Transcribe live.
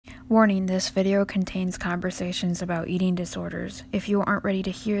Warning, this video contains conversations about eating disorders. If you aren't ready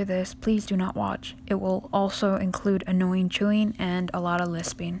to hear this, please do not watch. It will also include annoying chewing and a lot of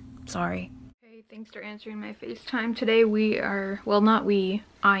lisping. Sorry. Hey, thanks for answering my FaceTime. Today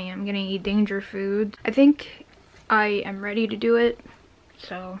I am gonna eat danger food. I think I am ready to do it,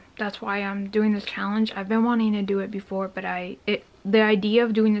 so that's why I'm doing this challenge. I've been wanting to do it before, but the idea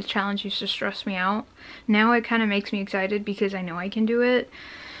of doing this challenge used to stress me out. Now it kind of makes me excited because I know I can do it.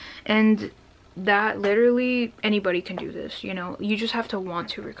 And that literally anybody can do this, you know. You just have to want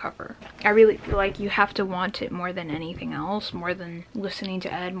to recover. I really feel like you have to want it more than anything else, more than listening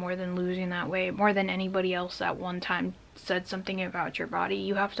to Ed, more than losing that weight, more than anybody else that one time said something about your body.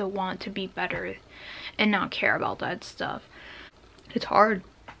 You have to want to be better and not care about that stuff. It's hard,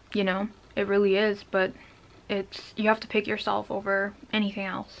 you know, it really is, but you have to pick yourself over anything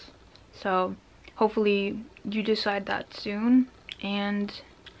else. So hopefully you decide that soon and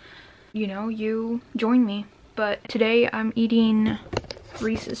you know, you join me. But today I'm eating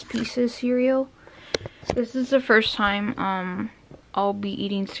Reese's Pieces cereal. This is the first time I'll be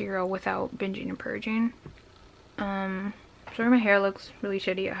eating cereal without binging and purging. Sorry, my hair looks really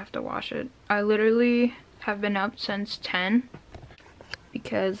shitty. I have to wash it. I literally have been up since 10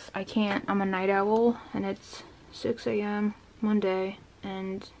 because I can't. I'm a night owl and it's 6 a.m. one day,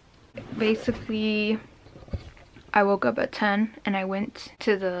 and basically I woke up at 10 and I went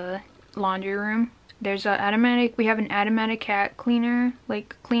to the laundry room. There's we have an automatic cat cleaner,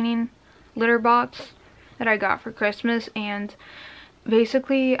 like cleaning litter box that I got for Christmas, and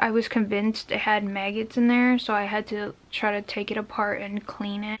basically I was convinced it had maggots in there, so I had to try to take it apart and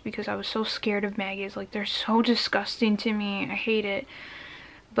clean it because I was so scared of maggots. Like, they're so disgusting to me. I hate it.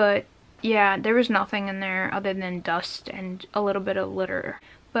 But yeah, there was nothing in there other than dust and a little bit of litter.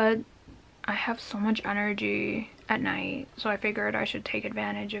 But I have so much energy at night, so I figured I should take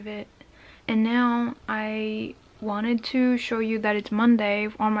advantage of it. And now I wanted to show you that it's Monday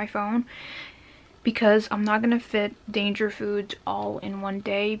on my phone because I'm not gonna fit danger foods all in one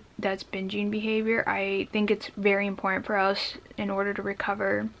day. That's binging behavior. I think it's very important for us, in order to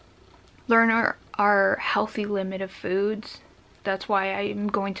recover, learn our healthy limit of foods. That's why I'm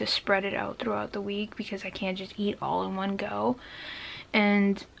going to spread it out throughout the week, because I can't just eat all in one go.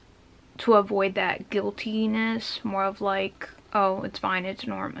 And to avoid that guiltiness, more of like, oh, it's fine, it's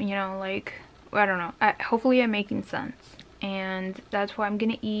normal, you know, like, I don't know. Hopefully I'm making sense. And that's why I'm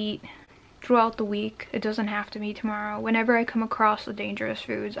gonna eat throughout the week. It doesn't have to be tomorrow. Whenever I come across the dangerous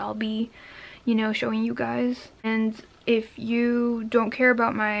foods, I'll be, you know, showing you guys. And if you don't care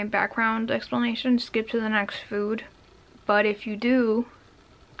about my background explanation, skip to the next food. But if you do,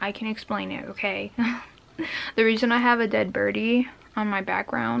 I can explain it, okay? The reason I have a dead birdie on my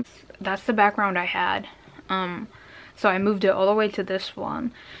background, that's the background I had. So I moved it all the way to this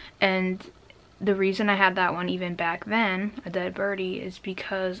one, and the reason I had that one even back then, a dead birdie, is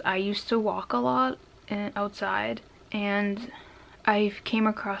because I used to walk a lot outside, and I came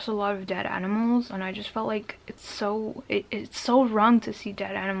across a lot of dead animals, and I just felt like it's so wrong to see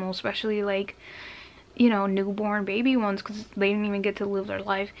dead animals, especially like, you know, newborn baby ones, because they didn't even get to live their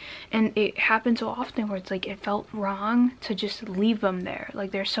life. And it happened so often where it's like it felt wrong to just leave them there.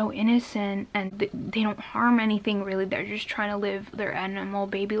 Like, they're so innocent and they don't harm anything really. They're just trying to live their animal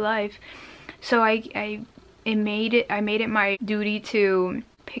baby life. So I made it my duty to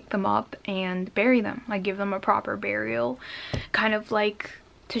pick them up and bury them, like give them a proper burial, kind of like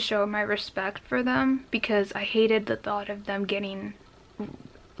to show my respect for them, because I hated the thought of them getting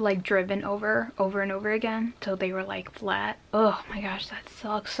like driven over and over again till they were like flat. Oh my gosh, that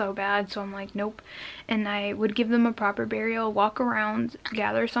sucks so bad. So I'm like, nope. And I would give them a proper burial, walk around,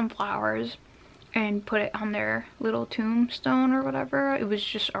 gather some flowers, and put it on their little tombstone or whatever. It was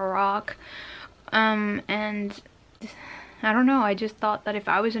just a rock. And I don't know, I just thought that if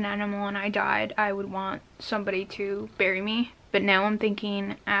I was an animal and I died, I would want somebody to bury me. But now I'm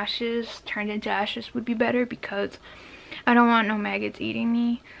thinking ashes, turned into ashes, would be better, because I don't want no maggots eating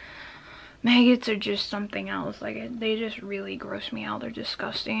me. Maggots are just something else. Like, they just really gross me out. They're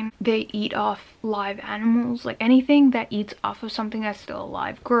disgusting. They eat off live animals. Like, anything that eats off of something that's still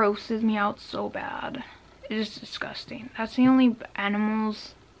alive grosses me out so bad. It's disgusting. That's the only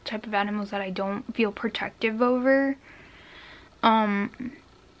type of animals that I don't feel protective over.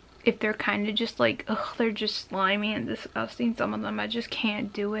 If they're kind of just like, ugh, they're just slimy and disgusting. Some of them, I just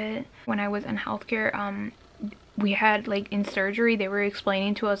can't do it. When I was in healthcare, we had, like, in surgery, they were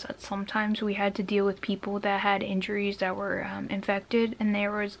explaining to us that sometimes we had to deal with people that had injuries that were infected, and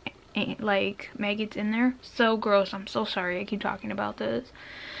there was like maggots in there. So gross. I'm so sorry I keep talking about this.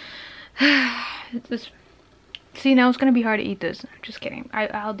 It's just See, now it's gonna be hard to eat this. Just kidding.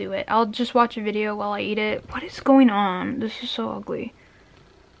 I'll do it. I'll just watch a video while I eat it. What is going on? This is so ugly.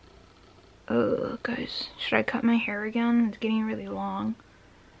 Ugh, guys. Should I cut my hair again? It's getting really long.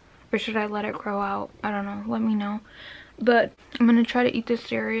 Or should I let it grow out? I don't know. Let me know. But I'm gonna try to eat this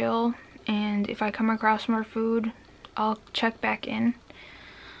cereal. And if I come across more food, I'll check back in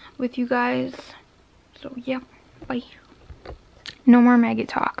with you guys. So, yeah. Bye. No more maggot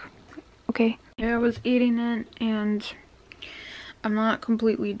talk. Okay. Yeah, I was eating it and I'm not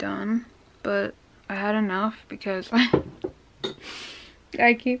completely done, but I had enough because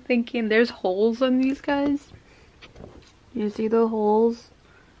I keep thinking there's holes in these guys. You see the holes?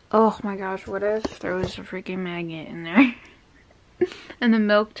 Oh my gosh, what if there was a freaking maggot in there? And the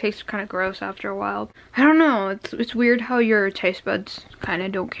milk tastes kind of gross after a while. I don't know, it's weird how your taste buds kind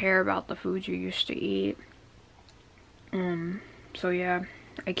of don't care about the foods you used to eat. So yeah,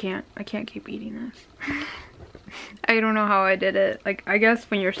 I can't keep eating this. I don't know how I did it. Like, I guess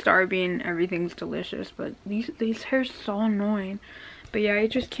when you're starving, everything's delicious, but these hairs so annoying. But yeah, I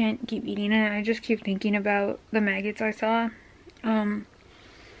just can't keep eating it. I just keep thinking about the maggots I saw. And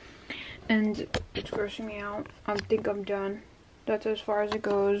it's grossing me out. I think I'm done. That's as far as it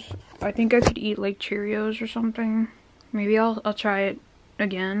goes. I think I could eat like Cheerios or something. Maybe I'll try it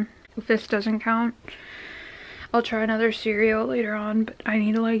again. If this doesn't count, I'll try another cereal later on, but I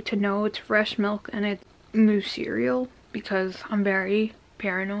need to know it's fresh milk and it's new cereal because I'm very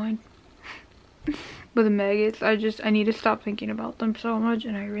paranoid with the maggots. I need to stop thinking about them so much,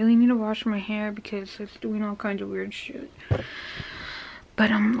 and I really need to wash my hair because it's doing all kinds of weird shit.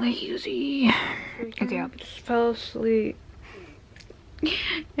 But I'm lazy. Okay, I just fell asleep.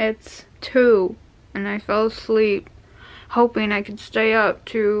 It's 2 and I fell asleep hoping I could stay up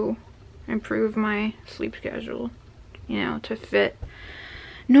to improve my sleep schedule, you know, to fit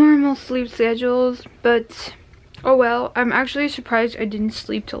normal sleep schedules. But oh well. I'm actually surprised I didn't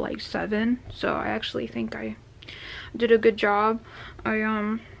sleep till like 7, so I actually think I did a good job.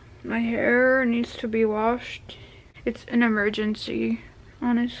 My hair needs to be washed. It's an emergency,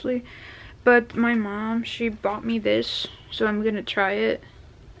 honestly, but my mom, she bought me this, so I'm gonna try it,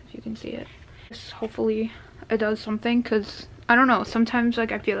 if you can see it. Hopefully it does something, because I don't know, sometimes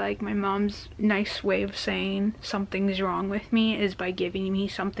like I feel like my mom's nice way of saying something's wrong with me is by giving me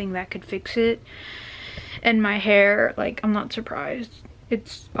something that could fix it. And my hair, like, I'm not surprised.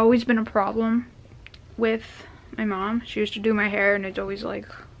 It's always been a problem with my mom. She used to do my hair and it's always like,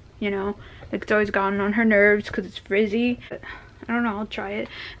 you know, like it's always gotten on her nerves because it's frizzy. But I don't know, I'll try it.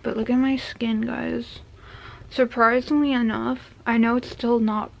 But look at my skin, guys. Surprisingly enough, I know it's still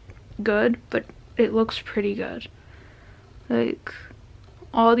not good, but it looks pretty good. Like,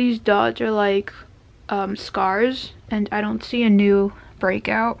 all these dots are like scars, and I don't see a new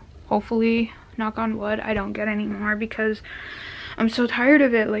breakout. Hopefully, knock on wood, I don't get any more because I'm so tired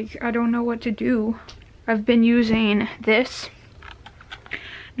of it. Like, I don't know what to do. I've been using this.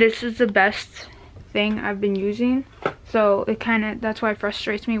 This is the best thing I've been using, so it kind of, that's why it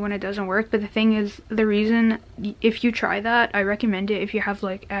frustrates me when it doesn't work. But the thing is, the reason, if you try that, I recommend it if you have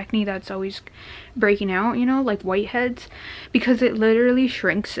like acne that's always breaking out, you know, like whiteheads, because it literally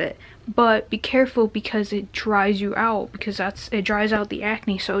shrinks it. But be careful because it dries you out, because it dries out the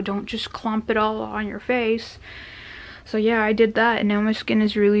acne, so don't just clump it all on your face. So yeah, I did that, and now my skin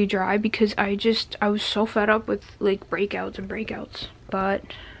is really dry because I was so fed up with like breakouts and breakouts. But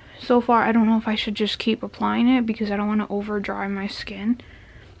so far, I don't know if I should just keep applying it because I don't want to over dry my skin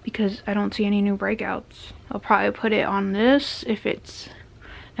because I don't see any new breakouts. I'll probably put it on this if it's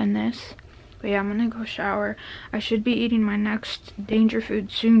and this. But yeah, I'm gonna go shower. I should be eating my next danger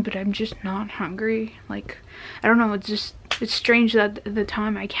food soon, but I'm just not hungry. Like, I don't know, it's strange that the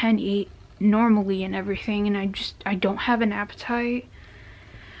time I can eat normally and everything, and I don't have an appetite.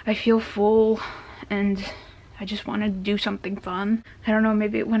 I feel full and I just want to do something fun. I don't know,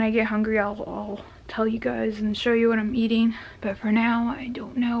 maybe when I get hungry I'll tell you guys and show you what I'm eating, but for now I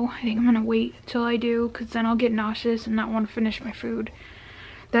don't know. I think I'm gonna wait till I do, because then I'll get nauseous and not want to finish my food.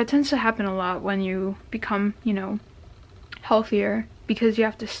 That tends to happen a lot when you become, you know, healthier, because you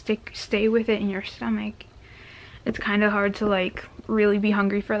have to stay with it in your stomach. It's kind of hard to like really be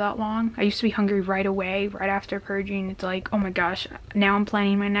hungry for that long. I used to be hungry right away, right after purging. It's like, oh my gosh, now I'm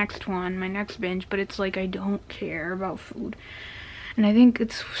planning my next binge, but it's like I don't care about food. And I think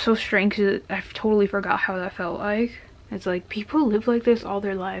it's so strange because I've totally forgot how that felt like. It's like people live like this all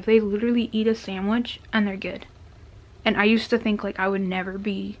their life. They literally eat a sandwich and they're good. And I used to think like I would never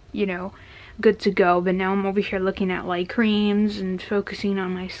be, you know, good to go, but now I'm over here looking at like creams and focusing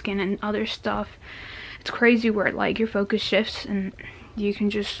on my skin and other stuff. It's crazy where like your focus shifts and you can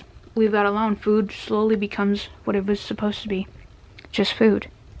just leave that alone. Food slowly becomes what it was supposed to be. Just food.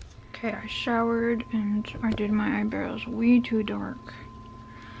 Okay, I showered and I did my eyebrows way too dark.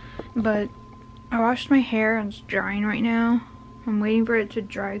 But I washed my hair and it's drying right now. I'm waiting for it to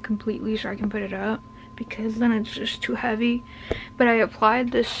dry completely so I can put it up, because then it's just too heavy. But I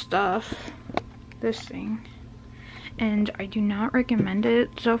applied this stuff, this thing, and I do not recommend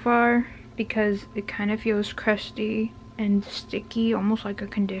it so far because it kind of feels crusty and sticky, almost like a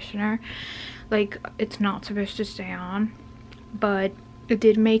conditioner. Like, it's not supposed to stay on, but it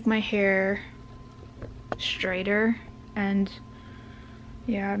did make my hair straighter, and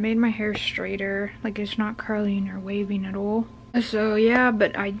yeah, it made my hair straighter. Like, it's not curling or waving at all. So yeah,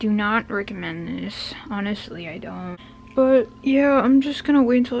 but I do not recommend this. Honestly, I don't. But yeah, I'm just gonna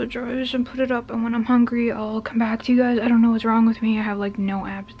wait until it dries and put it up, and when I'm hungry, I'll come back to you guys. I don't know what's wrong with me. I have like no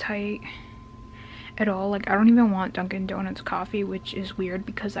appetite at all. Like, I don't even want Dunkin' Donuts coffee, which is weird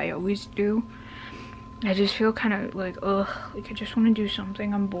because I always do. I just feel kind of like, ugh, like I just want to do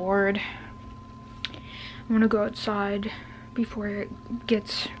something. I'm bored. I'm gonna go outside before it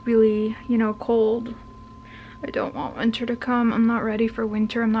gets really, you know, cold. I don't want winter to come. I'm not ready for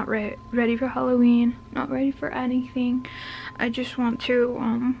winter. I'm not ready for Halloween. Not ready for anything. I just want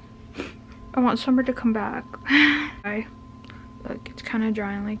to, I want summer to come back. Look, it's kind of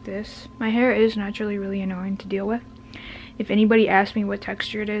drying like this. My hair is naturally really annoying to deal with. If anybody asks me what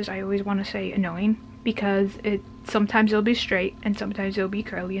texture it is, I always want to say annoying, because sometimes it'll be straight and sometimes it'll be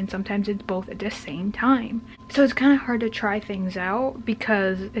curly and sometimes it's both at the same time. So it's kind of hard to try things out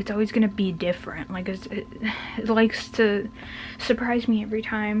because it's always going to be different. Like, it likes to surprise me every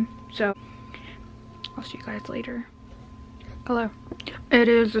time. So I'll see you guys later. Hello. It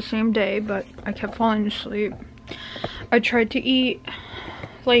is the same day, but I kept falling asleep. I tried to eat.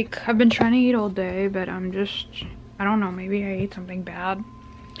 Like, I've been trying to eat all day, but I don't know, maybe I ate something bad.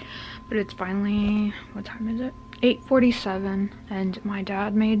 But it's finally, what time is it? 8:47, and my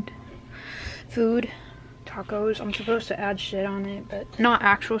dad made food, tacos. I'm supposed to add shit on it, but not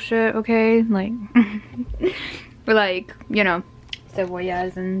actual shit, okay? Like, but like, you know,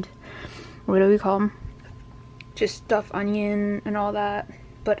 cebollas and what do we call them? Just stuffed onion and all that.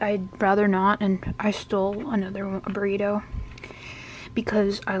 But I'd rather not, and I stole another one, a burrito,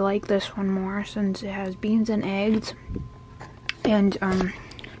 because I like this one more since it has beans and eggs, and I'm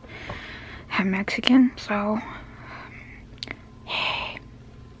Mexican, so hey.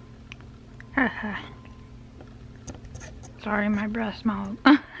 Sorry, my breath smelled.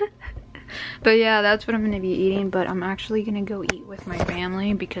 But yeah, that's what I'm gonna be eating. But I'm actually gonna go eat with my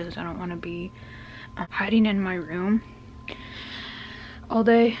family because I don't want to be hiding in my room all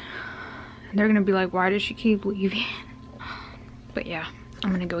day. They're gonna be like, why does she keep leaving? But yeah,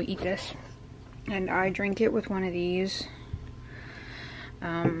 I'm gonna go eat this, and I drink it with one of these,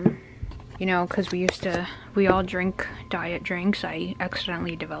 you know, because we all drink diet drinks. I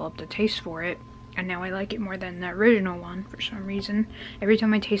accidentally developed a taste for it, and now I like it more than the original one for some reason. Every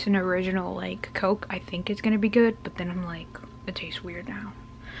time I taste an original, like, Coke, I think it's gonna be good, but then I'm like, it tastes weird now.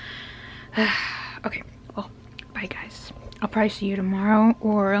 Okay, well, bye guys. I'll probably see you tomorrow,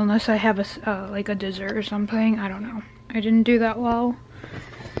 or unless I have like a dessert or something. I don't know. I didn't do that well.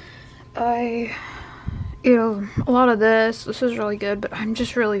 I ate a lot of this. This is really good, but I'm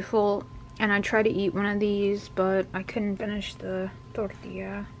just really full. And I tried to eat one of these, but I couldn't finish the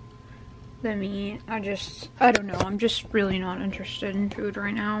tortilla, the meat. I don't know. I'm just really not interested in food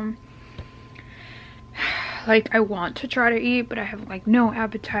right now. Like, I want to try to eat, but I have like no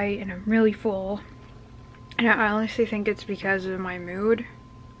appetite and I'm really full. And I honestly think it's because of my mood.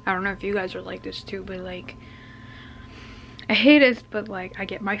 I don't know if you guys are like this too, but like, I hate it, but like, I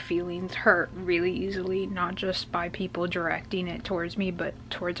get my feelings hurt really easily, not just by people directing it towards me, but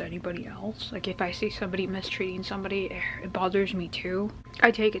towards anybody else. Like, if I see somebody mistreating somebody, it bothers me too.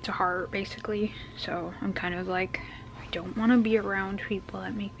 I take it to heart, basically. So I'm kind of like, I don't want to be around people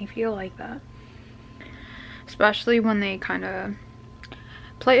that make me feel like that. Especially when they kind of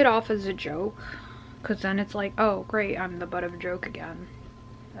play it off as a joke. Because then it's like, oh great, I'm the butt of a joke again.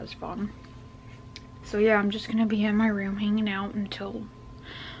 That's fun. So yeah, I'm just gonna be in my room hanging out until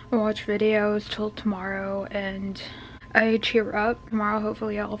I watch videos till tomorrow, and I cheer up. Tomorrow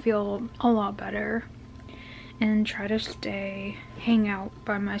hopefully I'll feel a lot better and try to hang out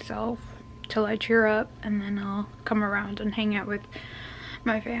by myself till I cheer up, and then I'll come around and hang out with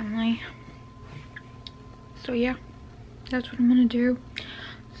my family. So yeah, that's what I'm gonna do.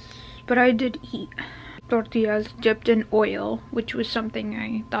 But I did eat tortillas dipped in oil, which was something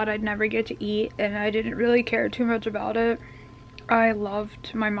I thought I'd never get to eat, and I didn't really care too much about it. I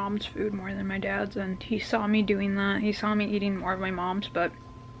loved my mom's food more than my dad's, and he saw me doing that. He saw me eating more of my mom's, but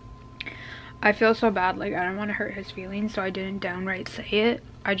I feel so bad, like I don't want to hurt his feelings, so I didn't downright say it.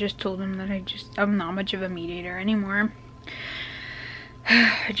 I just told him that I'm not much of a meat eater anymore.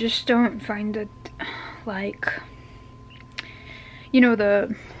 I just don't find it, like, you know,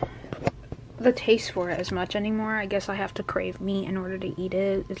 the taste for it as much anymore. I guess I have to crave meat in order to eat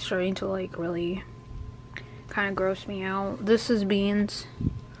it. It's starting to like really kind of gross me out. This is beans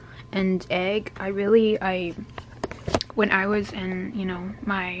and egg. When I was in, you know,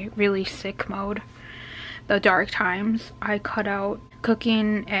 my really sick mode, the dark times, I cut out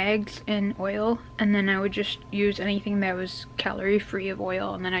cooking eggs in oil, and then I would just use anything that was calorie free of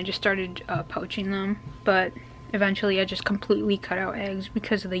oil, and then I just started poaching them. But eventually I just completely cut out eggs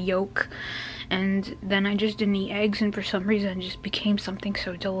because of the yolk, and then I just didn't eat eggs, and for some reason it just became something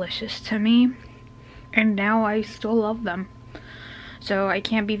so delicious to me, and now I still love them. So I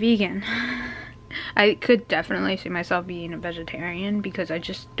can't be vegan. I could definitely see myself being a vegetarian because I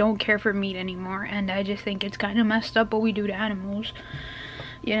just don't care for meat anymore, and I just think it's kind of messed up what we do to animals,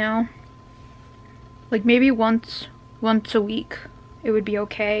 you know? Like maybe once a week it would be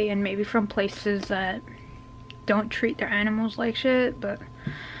okay, and maybe from places that don't treat their animals like shit, but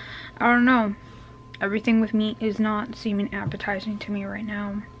I don't know. Everything with meat is not seeming appetizing to me right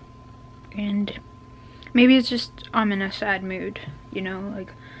now, and maybe it's just I'm in a sad mood, you know,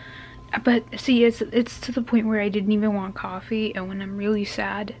 like. But see, it's to the point where I didn't even want coffee, and when I'm really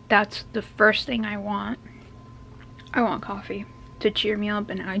sad, that's the first thing I want. I want coffee to cheer me up,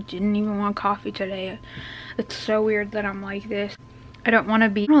 and I didn't even want coffee today. It's so weird that I'm like this. I don't want to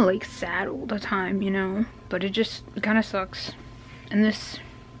be like sad all the time, you know, but it kind of sucks. And this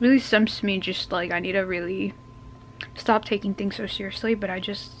really stems to me just like I need to really stop taking things so seriously, but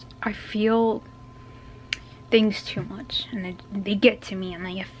I feel things too much, and they get to me and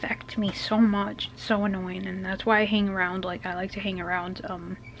they affect me so much. It's so annoying, and that's why I hang around, like I like to hang around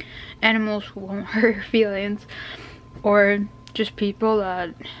animals who won't hurt your feelings, or just people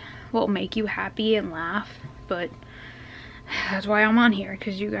that will make you happy and laugh. But that's why I'm on here,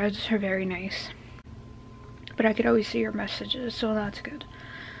 because you guys are very nice, but I could always see your messages, so that's good.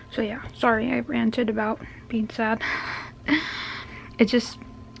 So yeah, sorry I ranted about being sad.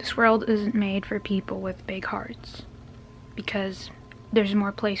 This world isn't made for people with big hearts, because there's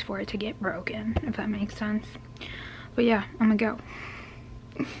more place for it to get broken, if that makes sense. But yeah, I'm gonna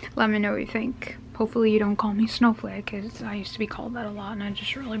go. Let me know what you think. Hopefully you don't call me snowflake, because I used to be called that a lot, and it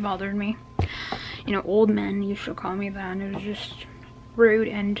just really bothered me. You know, old men used to call me that, and it was just rude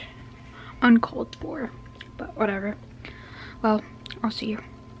and uncalled for. But whatever. Well, I'll see you.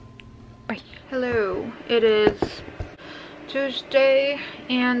 Bye. Hello. It is Tuesday,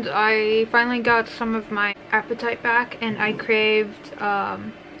 and I finally got some of my appetite back, and I craved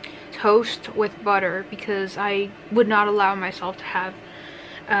toast with butter, because I would not allow myself to have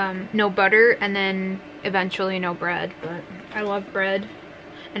no butter and then eventually no bread. But I love bread,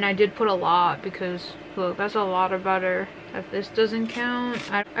 and I did put a lot, because look, that's a lot of butter. If this doesn't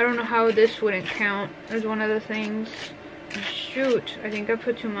count, I don't know how this wouldn't count as one of the things. Shoot, I think I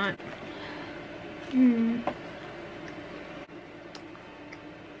put too much.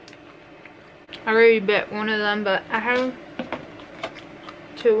 I already bit one of them, but I have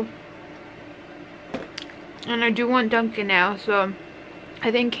two. And I do want Dunkin' now, so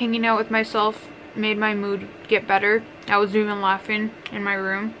I think hanging out with myself made my mood get better. I was even laughing in my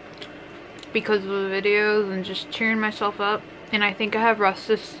room because of the videos and just cheering myself up. And I think I have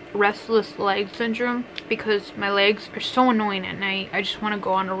restless leg syndrome, because my legs are so annoying at night. I just want to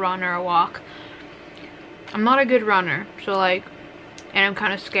go on a run or a walk. I'm not a good runner, so like, and I'm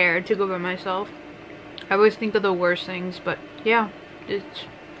kind of scared to go by myself. I always think of the worst things, but yeah, it's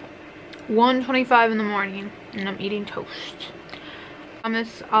 1:25 in the morning and I'm eating toast. I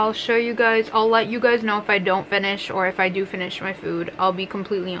promise I'll show you guys, I'll let you guys know if I don't finish, or if I do finish my food. I'll be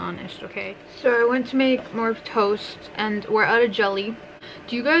completely honest, okay? So I went to make more toast, and we're out of jelly.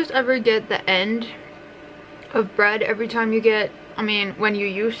 Do you guys ever get the end of bread every time you get, I mean, when you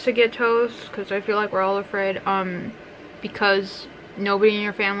used to get toast? Because I feel like we're all afraid, because nobody in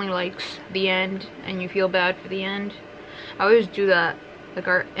your family likes the end, and you feel bad for the end. I always do that, like,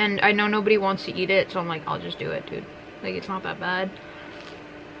 and I know nobody wants to eat it, so I'm like, I'll just do it, dude. Like, it's not that bad.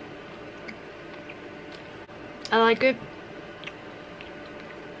 I like it.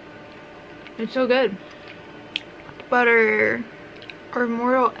 It's so good. Butter, our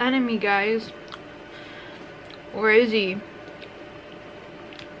mortal enemy, guys. Where is he?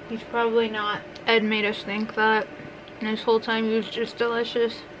 He's probably not. Ed made us think that, and this whole time he was just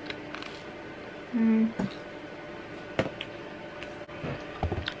delicious.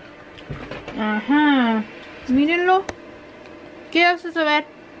 Ajá. Mírenlo. ¿Qué haces a ver?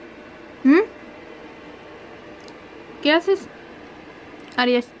 ¿Mm? ¿Qué haces?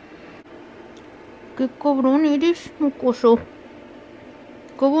 Arias. ¿Qué cabrón eres, mocoso?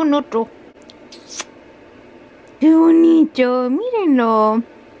 ¡Qué bonito! ¡Qué bonito! Mírenlo.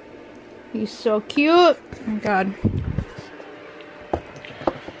 He's so cute. Oh my god.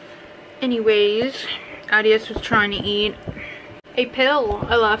 Anyways, Arias was trying to eat a pill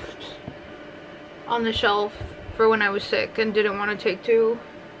I left on the shelf for when I was sick and didn't want to take two.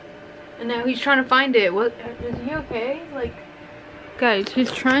 And now he's trying to find it. What? Is he okay? Like, guys,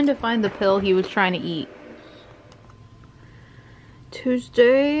 he's trying to find the pill he was trying to eat.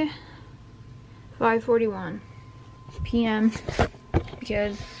 Tuesday, 5:41 p.m.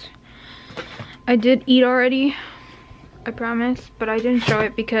 because I did eat already, I promise, but I didn't show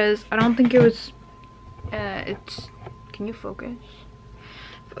it because I don't think it was, can you focus?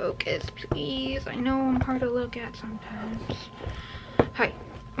 Focus, please. I know I'm hard to look at sometimes. Hi.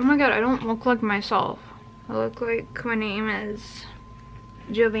 Oh my god, I don't look like myself. I look like my name is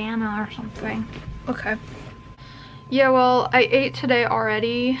Giovanna or something. Okay. Yeah, well, I ate today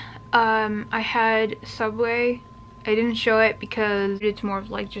already. I had Subway. I didn't show it because it's more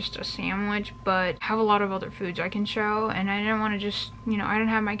of like just a sandwich, but I have a lot of other foods I can show, and I didn't want to just, you know, I didn't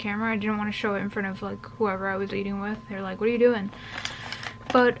have my camera. I didn't want to show it in front of like whoever I was eating with. They're like, what are you doing?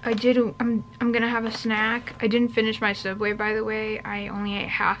 But I did, I'm gonna have a snack. I didn't finish my Subway, by the way. I only ate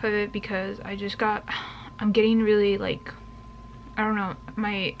half of it because I'm getting really like, I don't know,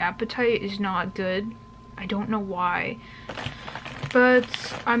 my appetite is not good. I don't know why. But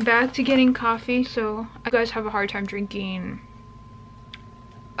I'm back to getting coffee, so I guys have a hard time drinking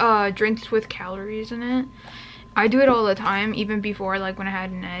drinks with calories in it. I do it all the time, even before, like when I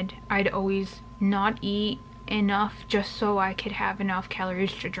had Ned, I'd always not eat enough just so I could have enough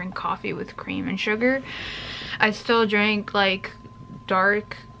calories to drink coffee with cream and sugar. I still drank like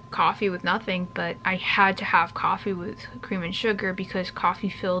dark coffee with nothing, but I had to have coffee with cream and sugar because coffee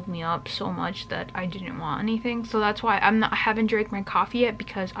filled me up so much that I didn't want anything. So that's why I haven't drank my coffee yet,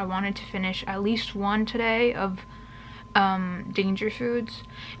 because I wanted to finish at least one today of danger foods.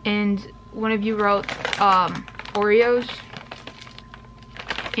 And one of you wrote Oreos,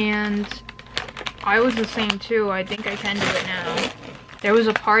 and I was the same too. I think I can do it now. There was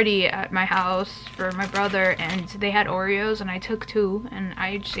a party at my house for my brother, and they had Oreos, and I took two, and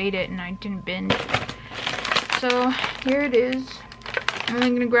I just ate it, and I didn't binge. So here it is. I'm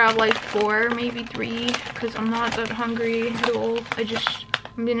only gonna grab like 4, maybe 3, because I'm not that hungry at all.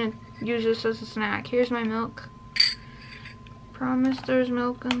 I'm gonna use this as a snack. Here's my milk. Promise there's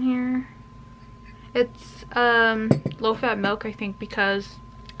milk in here. It's low-fat milk, I think, because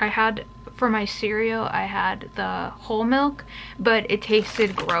I had, for my cereal, I had the whole milk, but it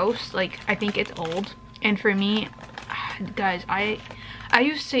tasted gross. Like, I think it's old. And for me, guys, I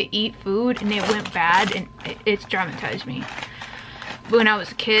used to eat food and it went bad, and it's traumatized me when I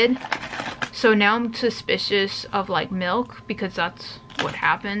was a kid. So now I'm suspicious of like milk, because that's what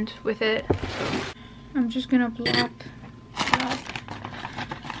happened with it. I'm just gonna plop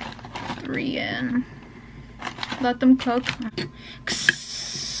 3 in. Let them cook.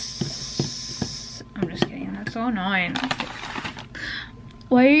 I'm just kidding, that's so annoying.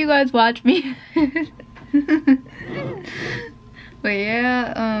 Why do you guys watch me? But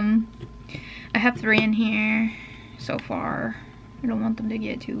yeah, I have 3 in here so far. I don't want them to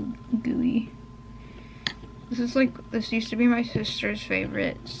get too gooey. This used to be my sister's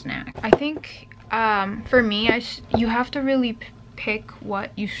favorite snack. I think for me, you have to really pick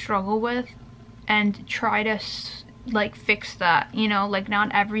what you struggle with and try to like fix that, you know. Like,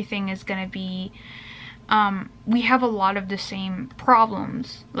 not everything is gonna be we have a lot of the same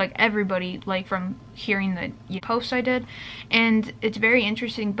problems, like everybody, like from hearing the post I did, and it's very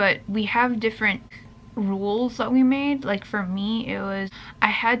interesting, but we have different rules that we made. Like for me, it was I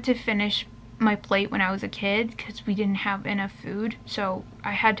had to finish my plate when I was a kid because we didn't have enough food, so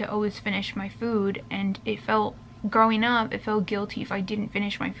I had to always finish my food, and growing up, it felt guilty if I didn't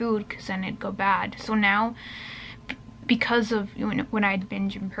finish my food because then it'd go bad. So now, because of when I'd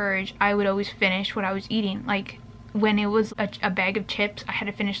binge and purge, I would always finish what I was eating. Like when it was a bag of chips, I had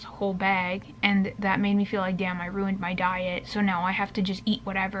to finish the whole bag, and that made me feel like, damn, I ruined my diet. So now I have to just eat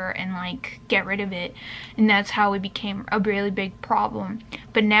whatever and like get rid of it, and that's how it became a really big problem.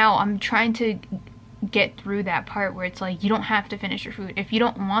 But now I'm trying to get through that part where it's like, you don't have to finish your food. If you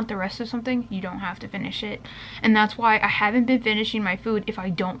don't want the rest of something, you don't have to finish it. And that's why I haven't been finishing my food if I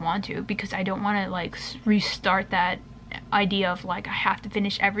don't want to, because I don't want to like restart that idea of like I have to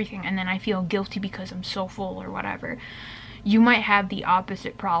finish everything and then I feel guilty because I'm so full or whatever. you might have the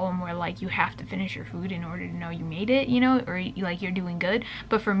opposite problem where like you have to finish your food in order to know you made it, you know, or like you're doing good.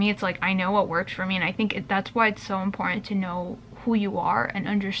 But for me, it's like I know what works for me, and I think that's why it's so important to know who you are and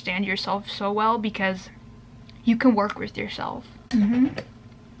understand yourself so well, because you can work with yourself. This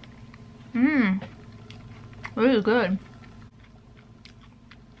is good.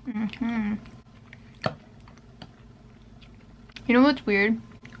 You know what's weird?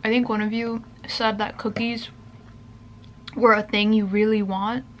 I think one of you said that cookies were a thing you really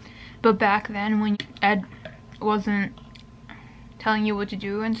want, but back then when Ed wasn't telling you what to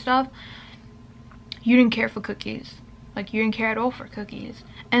do and stuff, you didn't care for cookies. Like, you didn't care at all for cookies.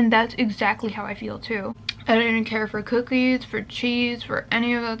 And that's exactly how I feel too. I didn't care for cookies, for cheese, for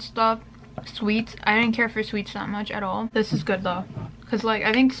any of that stuff. Sweets, I didn't care for sweets that much at all. This is good though, because like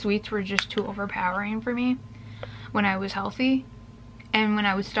I think sweets were just too overpowering for me when I was healthy. And when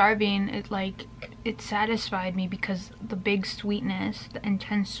I was starving, it satisfied me because the big sweetness, the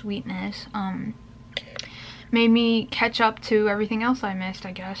intense sweetness, made me catch up to everything else I missed,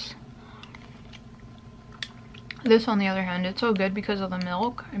 I guess. This, on the other hand, it's so good because of the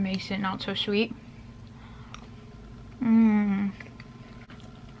milk. It makes it not so sweet.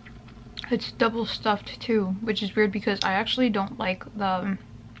 It's double stuffed too, which is weird because I actually don't like the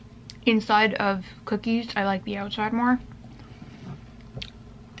inside of cookies. I like the outside more.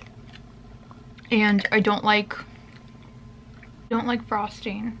 And I don't like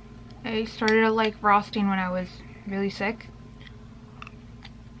frosting. I started to like frosting when I was really sick.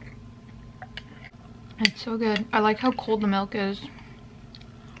 It's so good. I like how cold the milk is.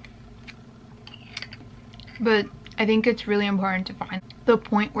 But I think it's really important to find the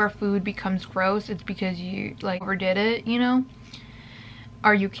point where food becomes gross. It's because you like overdid it, you know?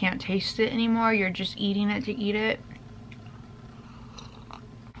 Or you can't taste it anymore. You're just eating it to eat it.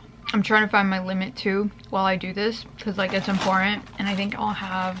 I'm trying to find my limit too while I do this, because like it's important. And I think I'll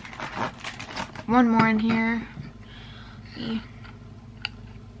have one more in here. See.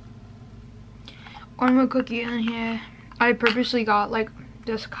 One more cookie in here. I purposely got like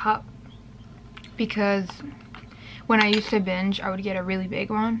this cup because when I used to binge, I would get a really big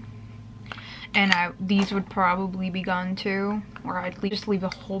one. And these would probably be gone too, or I'd just leave a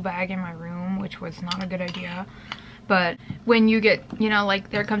whole bag in my room, which was not a good idea. But when you get, you know, like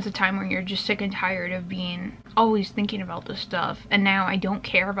there comes a time when you're just sick and tired of being always thinking about this stuff. And now I don't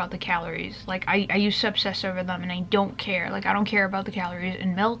care about the calories. Like I used to obsess over them, and I don't care. Like I don't care about the calories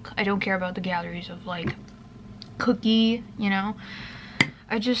in milk. I don't care about the calories of like cookie, you know.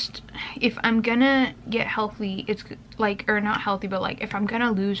 I just, if I'm gonna get healthy, it's like, or not healthy, but like if I'm gonna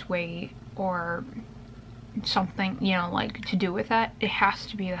lose weight or something, you know, like to do with that, it has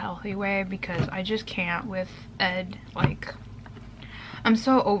to be the healthy way, because I just can't with Ed. Like, I'm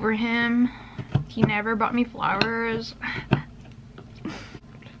so over him. He never bought me flowers.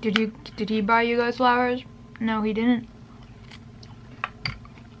 Did he buy you guys flowers? No, he didn't.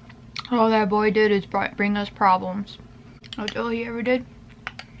 All that boy did is bring us problems. That's all he ever did.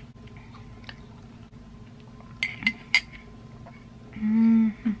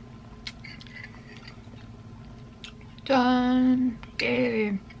 Done.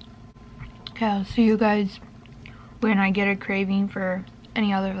 Yay. Okay, I'll see you guys when I get a craving for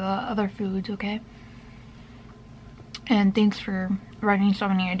any other foods, okay? And thanks for writing so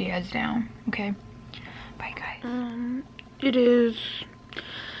many ideas down, okay? Bye, guys. It is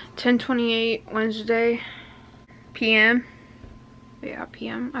 10:28 Wednesday p.m. Yeah,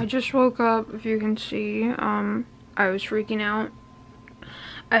 p.m. I just woke up, if you can see. I was freaking out.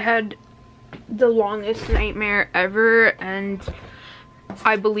 I had the longest nightmare ever, and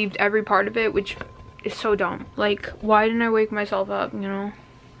I believed every part of it, which is so dumb. Like, why didn't I wake myself up, you know?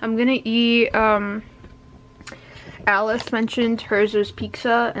 I'm gonna eat, Alice mentioned hers was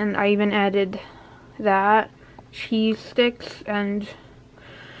pizza, and I even added that, cheese sticks, and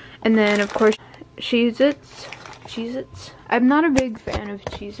then of course Cheez-Its. I'm not a big fan of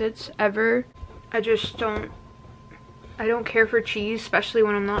Cheez-Its ever. I don't care for cheese, especially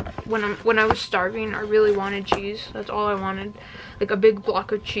when when I was starving. I really wanted cheese. That's all I wanted. Like a big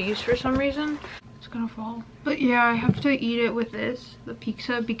block of cheese for some reason. It's gonna fall. But yeah, I have to eat it with this, the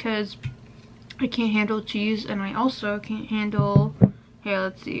pizza, because I can't handle cheese, and I also can't handle, hey,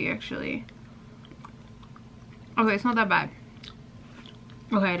 let's see, actually. Okay, it's not that bad.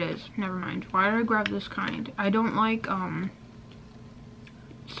 Okay, it is. Never mind. Why did I grab this kind? I don't like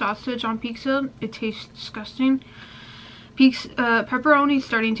sausage on pizza. It tastes disgusting. Pepperoni's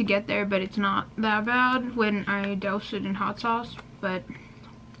starting to get there, but it's not that bad when I douse it in hot sauce. But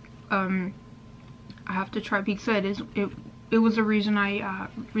I have to try pizza. It was a reason I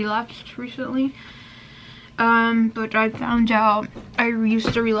relapsed recently. But I found out I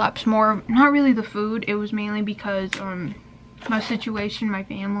used to relapse more. Not really the food, it was mainly because my situation, my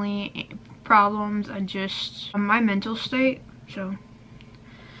family problems, and just my mental state. So,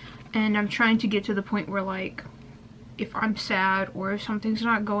 and I'm trying to get to the point where, like, if I'm sad or if something's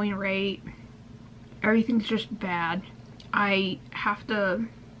not going right, everything's just bad, I have to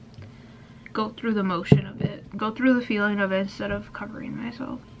go through the motion of it, go through the feeling of it instead of covering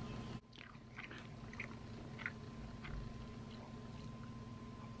myself.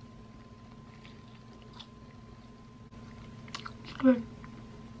 It's good.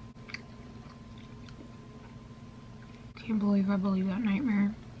 Can't believe I believed that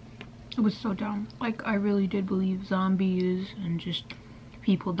nightmare. It was so dumb. Like, I really did believe zombies and just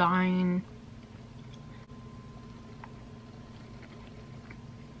people dying.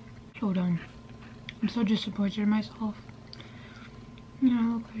 So dumb. I'm so disappointed in myself. You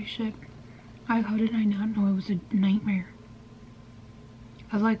know, look like shit. How did I not know it was a nightmare?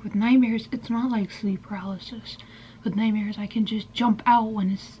 I was like, with nightmares, it's not like sleep paralysis. With nightmares, I can just jump out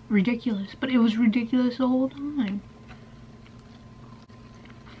when it's ridiculous. But it was ridiculous the whole time.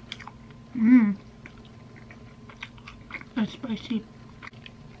 That's spicy.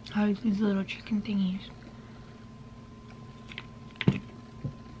 I like these little chicken thingies.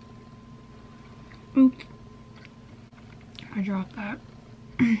 Oops. I dropped that.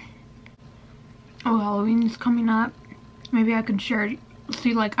 Oh, Halloween's coming up. Maybe I can share,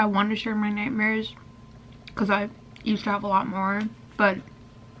 see, like, I want to share my nightmares because I used to have a lot more, but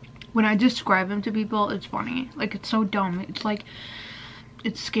when I describe them to people, it's funny. Like, it's so dumb. It's like,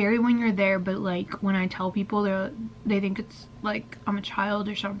 it's scary when you're there, but like when I tell people, they think it's like I'm a child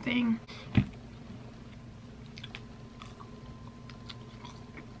or something.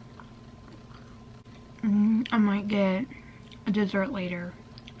 I might get a dessert later.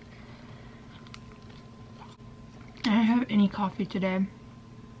 I don't have any coffee today.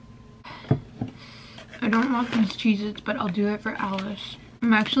 I don't want these Cheez-Its, but I'll do it for Alice.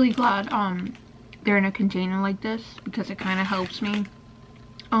 I'm actually glad they're in a container like this because it kind of helps me.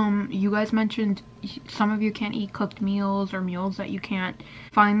 You guys mentioned some of you can't eat cooked meals or meals that you can't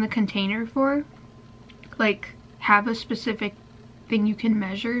find the container for. Like, have a specific thing you can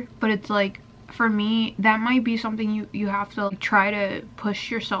measure, but it's like, for me, that might be something you have to like, try to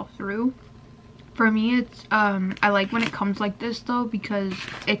push yourself through. For me, it's I like when it comes like this though, because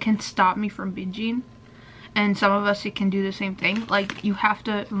it can stop me from binging, and some of us, it can do the same thing. Like, you have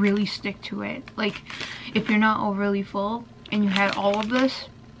to really stick to it. Like, if you're not overly full and you had all of this,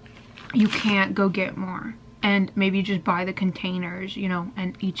 you can't go get more, and maybe just buy the containers, you know,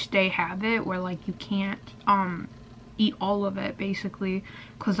 and each day have it, where like you can't eat all of it basically,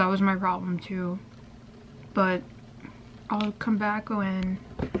 because that was my problem too. But I'll come back when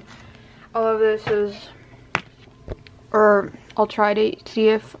all of this is, or I'll try to see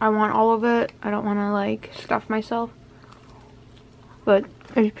if I want all of it. I don't want to like stuff myself, but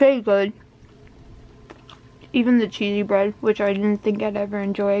it's pretty good. Even the cheesy bread, which I didn't think I'd ever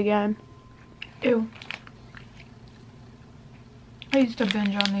enjoy again. Ew. I used to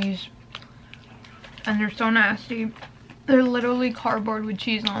binge on these, and they're so nasty. They're literally cardboard with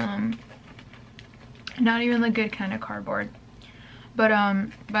cheese on them. Not even the good kind of cardboard. But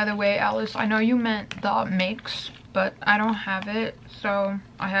by the way, Alice, I know you meant the mix, but I don't have it, so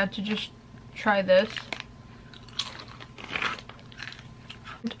I had to just try this.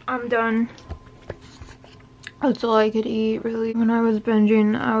 I'm done. That's all I could eat, really. When I was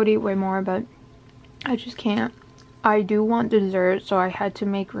binging, I would eat way more, but I just can't. I do want dessert, so I had to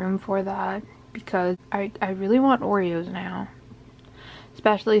make room for that, because I really want Oreos now.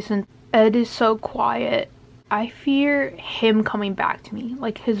 Especially since Ed is so quiet. I fear him coming back to me.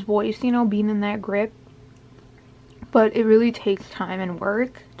 Like, his voice, you know, being in that grip. But it really takes time and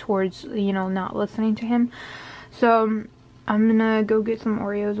work towards, you know, not listening to him. So I'm gonna go get some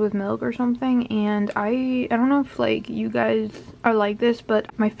Oreos with milk or something, and I don't know if like you guys are like this,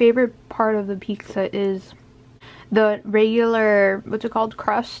 but my favorite part of the pizza is the regular, what's it called,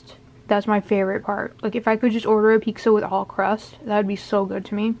 crust. That's my favorite part. Like, if I could just order a pizza with all crust, that would be so good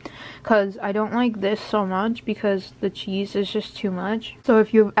to me, because I don't like this so much because the cheese is just too much. So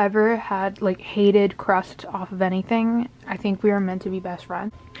if you've ever had like hated crust off of anything, I think we are meant to be best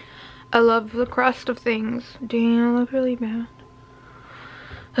friends. I love the crust of things. Damn, I look really bad.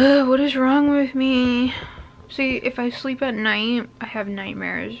 What is wrong with me? See, if I sleep at night, I have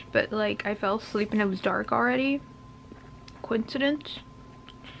nightmares. But like, I fell asleep and it was dark already. Coincidence?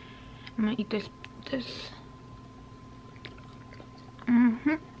 I'm gonna eat this.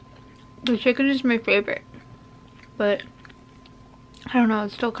 The chicken is my favorite. But I don't know,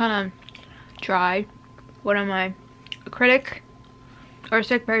 it's still kind of dry. What am I? A critic? Or a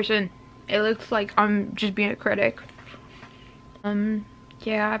sick person? It looks like I'm just being a critic.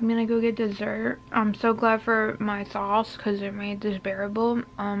 Yeah, I'm gonna go get dessert. I'm so glad for my sauce because it made this bearable.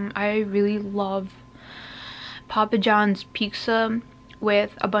 I really love Papa John's pizza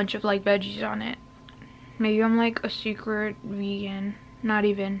with a bunch of like veggies on it. Maybe I'm like a secret vegan. Not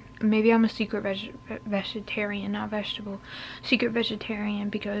even. Maybe I'm a secret vegetarian, not vegetable. Secret vegetarian,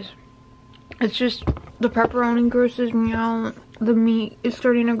 because it's just the pepperoni grosses me out. The meat is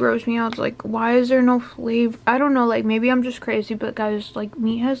starting to gross me out. It's like, why is there no flavor? I don't know, like maybe I'm just crazy, but guys, like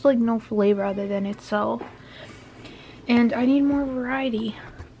meat has like no flavor other than itself. And I need more variety.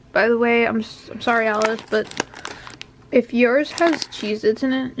 By the way, I'm sorry, Alice, but if yours has Cheez-Its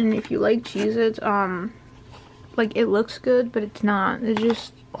in it, and if you like Cheez-Its, like it looks good, but it's not. It's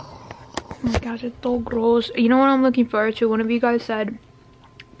just, oh my gosh, it's so gross. You know what I'm looking forward to? One of you guys said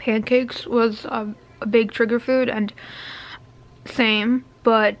pancakes was a big trigger food, and same,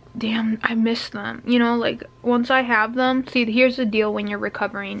 but damn, I miss them. You know, like once I have them, see, here's the deal: when you're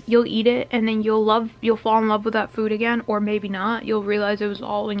recovering, you'll eat it and then you'll fall in love with that food again, or maybe not. You'll realize it was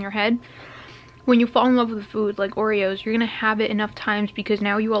all in your head. When you fall in love with food like Oreos, you're gonna have it enough times because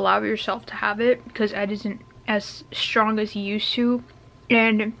now you allow yourself to have it, because Ed isn't as strong as he used to,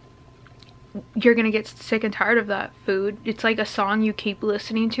 and you're gonna get sick and tired of that food. It's like a song you keep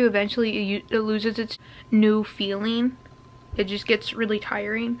listening to. Eventually it loses its new feeling. It just gets really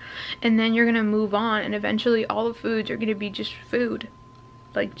tiring, and then you're gonna move on, and eventually all the foods are gonna be just food.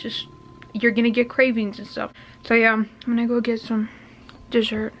 Like, just, you're gonna get cravings and stuff. So yeah, I'm gonna go get some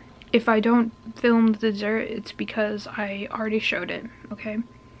dessert. If I don't film the dessert, it's because I already showed it, okay?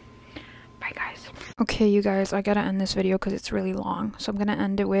 Bye guys. Okay, you guys, I gotta end this video because it's really long, so I'm gonna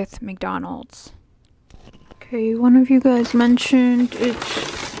end it with McDonald's. Okay, one of you guys mentioned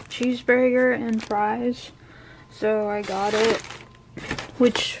it's cheeseburger and fries, so I got it,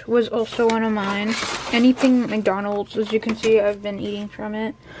 which was also one of mine. Anything McDonald's, as you can see, I've been eating from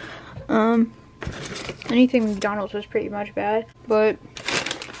it. Anything McDonald's was pretty much bad, but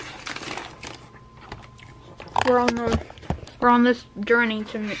we're on this journey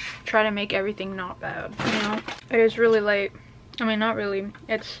to try to make everything not bad, you know? It is really late. I mean, not really.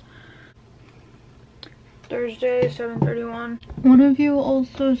 It's Thursday, 7:31. One of you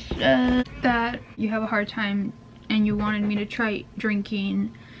also said that you have a hard time and you wanted me to try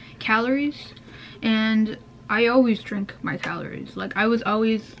drinking calories, and I always drink my calories. Like, I was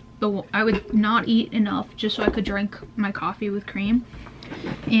always I would not eat enough just so I could drink my coffee with cream,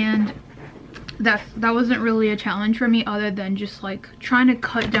 and that wasn't really a challenge for me, other than just like trying to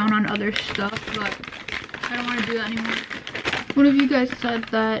cut down on other stuff, but I don't want to do that anymore. One of you guys said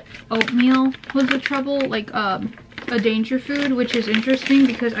that oatmeal was a trouble, like a danger food, which is interesting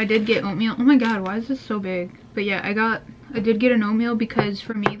because I did get oatmeal. Oh my god, why is this so big? But yeah, I did get an oatmeal, because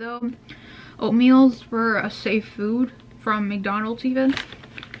for me though, oatmeals were a safe food from McDonald's even.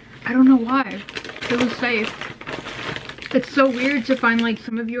 I don't know why. It was safe. It's so weird to find like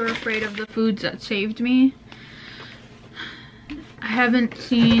some of you are afraid of the foods that saved me. I haven't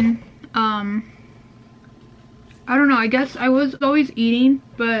seen, I don't know, I guess I was always eating,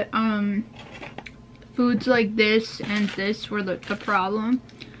 but foods like this and this were the problem.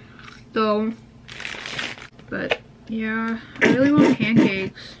 So, but yeah, I really want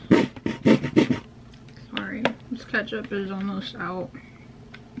pancakes. Sorry, this ketchup is almost out.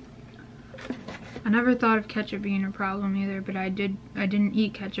 I never thought of ketchup being a problem either, but I didn't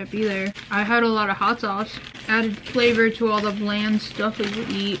eat ketchup either. I had a lot of hot sauce. Added flavor to all the bland stuff we would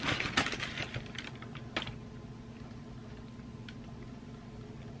eat.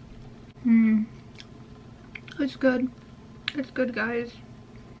 It's good. It's good, guys.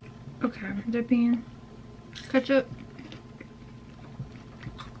 Okay, dipping ketchup.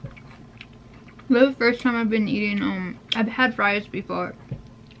 This is the first time I've been eating, I've had fries before.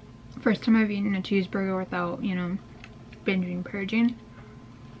 First time I've eaten a cheeseburger without, you know, binging, purging.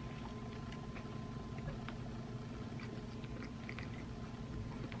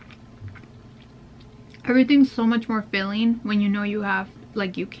 Everything's so much more filling when you know you have,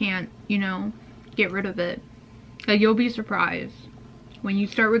 like, you can't, you know, get rid of it. Like, you'll be surprised. When you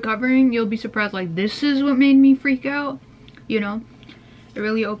start recovering, you'll be surprised, like, this is what made me freak out, you know? It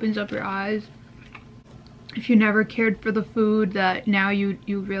really opens up your eyes. If you never cared for the food that now you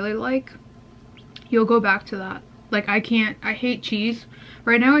really like, you'll go back to that. Like, I hate cheese.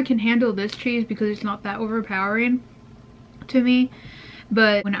 Right now I can handle this cheese because it's not that overpowering to me.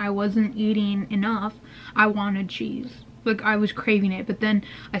 But when I wasn't eating enough, I wanted cheese. Like, I was craving it. But then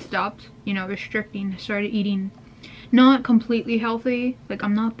I stopped, you know, restricting. I started eating not completely healthy. Like,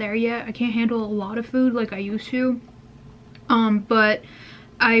 I'm not there yet. I can't handle a lot of food like I used to. But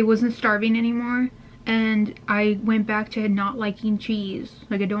I wasn't starving anymore, and I went back to not liking cheese.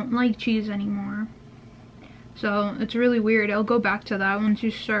 Like, I don't like cheese anymore. So it's really weird. I'll go back to that once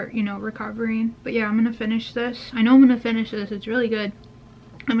you start, you know, recovering. But yeah, I'm gonna finish this. I know I'm gonna finish this. It's really good.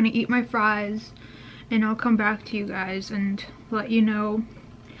 I'm gonna eat my fries, and I'll come back to you guys and let you know,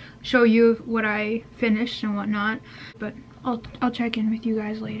 show you what I finished and whatnot. But I'll check in with you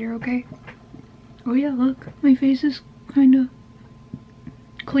guys later, okay? Oh yeah, look, my face is kind of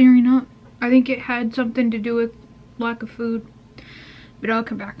clearing up. I think it had something to do with lack of food, but I'll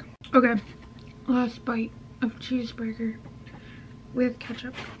come back. Okay, last bite of cheeseburger with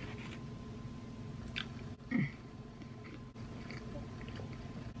ketchup.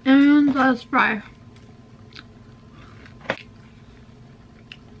 And last fry.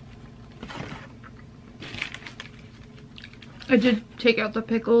 I did take out the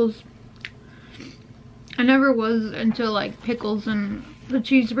pickles. I never was into like pickles and the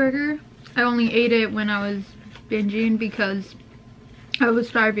cheeseburger. I only ate it when I was binging because I was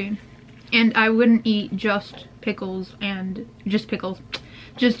starving. And I wouldn't eat just pickles and just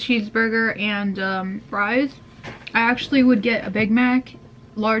cheeseburger and fries. I actually would get a Big Mac,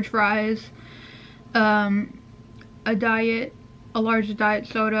 large fries, a large diet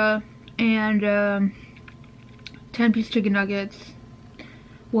soda, and 10-piece chicken nuggets.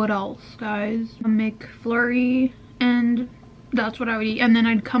 What else, guys? A McFlurry, and that's what I would eat. And then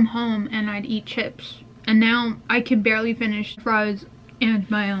I'd come home and I'd eat chips. And now I can barely finish fries and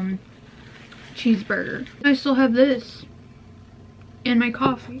my cheeseburger. I still have this and my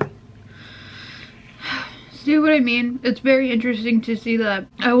coffee. See what I mean? It's very interesting to see that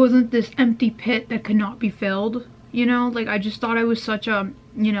I wasn't this empty pit that could not be filled, you know? Like, I just thought I was such a,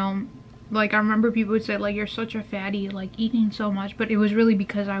 you know, like, I remember people would say, like, you're such a fatty, like, eating so much, but it was really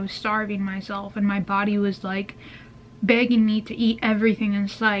because I was starving myself, and my body was, like, begging me to eat everything in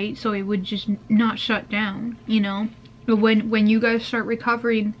sight so it would just not shut down, you know? But when you guys start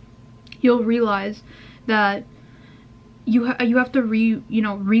recovering, you'll realize that you have to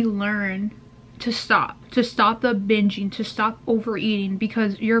relearn to stop the binging, to stop overeating,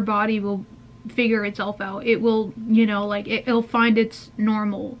 because your body will figure itself out. It will, you know, like, it'll find its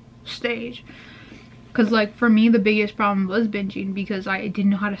normal stage. Because, like, for me, the biggest problem was binging because I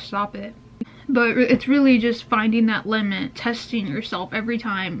didn't know how to stop it. But it's really just finding that limit, testing yourself every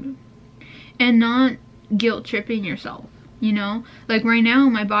time, and not guilt tripping yourself, you know? Like, right now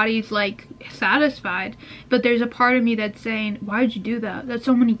my body's like satisfied, but there's a part of me that's saying, why'd you do that? That's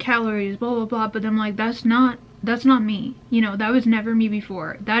so many calories, blah blah blah. But I'm like, that's not me, you know? That was never me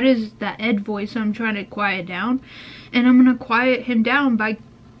before. That is that Ed voice I'm trying to quiet down, and I'm gonna quiet him down by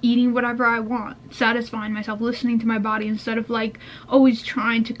eating whatever I want, satisfying myself, listening to my body, instead of like always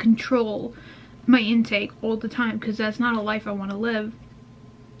trying to control my intake all the time, because that's not a life I want to live.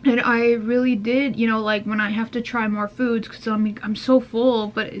 And I really did, you know, like, when I have to try more foods because I'm so full,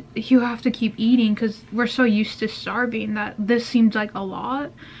 but you have to keep eating because we're so used to starving that this seems like a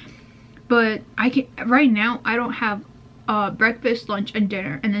lot. But right now I don't have breakfast, lunch, and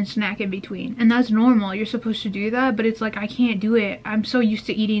dinner, and then snack in between, and that's normal. You're supposed to do that, but it's like I can't do it. I'm so used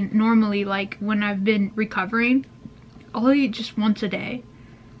to eating normally. Like, when I've been recovering, I'll eat just once a day,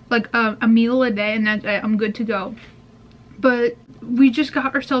 like a meal a day, and that's it. I'm good to go. But we just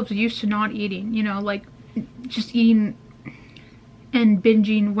got ourselves used to not eating, you know, like just eating and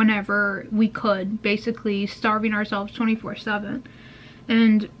binging whenever we could, basically starving ourselves 24/7.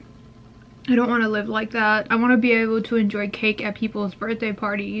 And I don't want to live like that. I want to be able to enjoy cake at people's birthday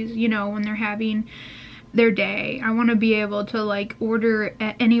parties, you know, when they're having their day. I want to be able to, like, order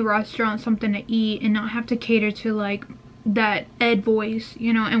at any restaurant something to eat and not have to cater to, like, that Ed voice,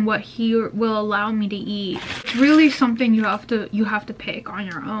 you know, and what he will allow me to eat. It's really something you have to pick on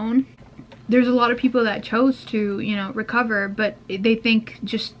your own. There's a lot of people that chose to, you know, recover, but they think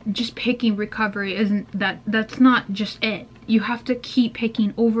just picking recovery isn't that's not just it. You have to keep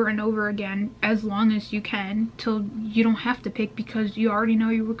picking over and over again as long as you can till you don't have to pick, because you already know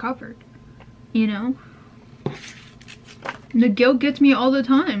you recovered, you know? The guilt gets me all the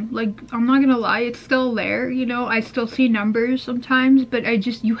time. Like, I'm not gonna lie, it's still there, you know? I still see numbers sometimes, but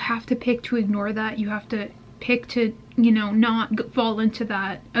you have to pick to ignore that. You have to pick to, you know, not fall into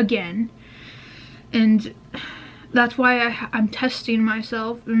that again. And that's why I'm testing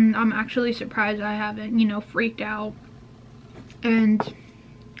myself, and I'm actually surprised I haven't, you know, freaked out. And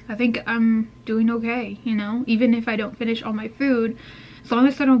I think I'm doing okay, you know? Even if I don't finish all my food, as long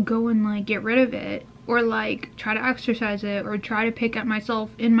as I don't go and, like, get rid of it, or like try to exercise it or try to pick at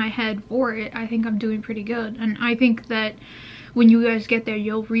myself in my head for it, I think I'm doing pretty good. And I think that when you guys get there,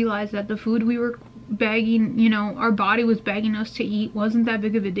 you'll realize that the food we were begging, you know, our body was begging us to eat wasn't that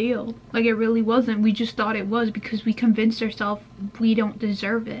big of a deal. Like, it really wasn't. We just thought it was because we convinced ourselves we don't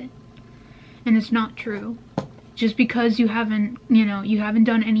deserve it. And it's not true. Just because you haven't, you know, you haven't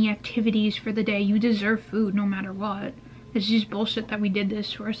done any activities for the day, you deserve food no matter what. It's just bullshit that we did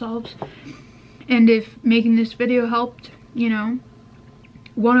this to ourselves. And if making this video helped, you know,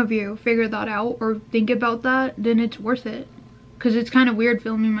 one of you figure that out or think about that, then it's worth it. Because it's kind of weird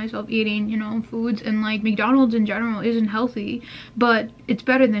filming myself eating, you know, foods, and like McDonald's in general isn't healthy, but it's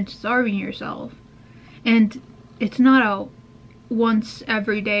better than starving yourself. And it's not a once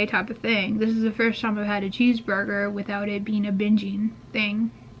every day type of thing. This is the first time I've had a cheeseburger without it being a binging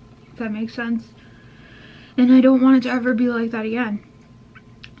thing, if that makes sense. And I don't want it to ever be like that again.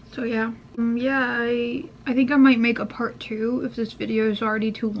 So yeah. I think I might make a part 2 if this video is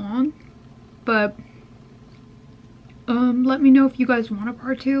already too long. But let me know if you guys want a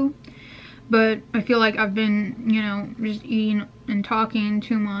part 2. But I feel like I've been, you know, just eating and talking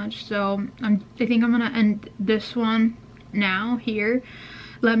too much. So I think I'm gonna end this one now here.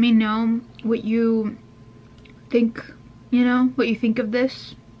 Let me know what you think, you know, what you think of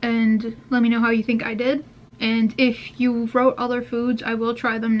this. And let me know how you think I did. And if you wrote other foods, I will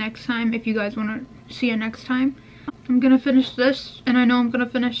try them next time if you guys want to see it next time. I'm gonna finish this, and I know I'm gonna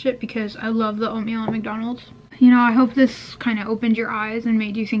finish it because I love the oatmeal at McDonald's. You know, I hope this kind of opened your eyes and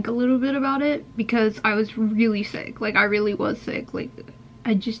made you think a little bit about it, because I was really sick. Like, I really was sick. Like,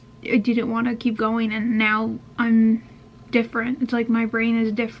 I didn't want to keep going, and now I'm different. It's like my brain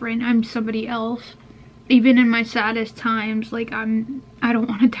is different. I'm somebody else. Even in my saddest times, like, I don't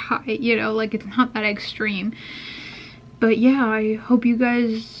want to die, you know, like, it's not that extreme. But yeah, I hope you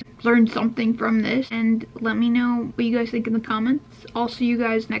guys learned something from this, and let me know what you guys think in the comments. I'll see you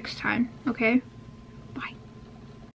guys next time, okay?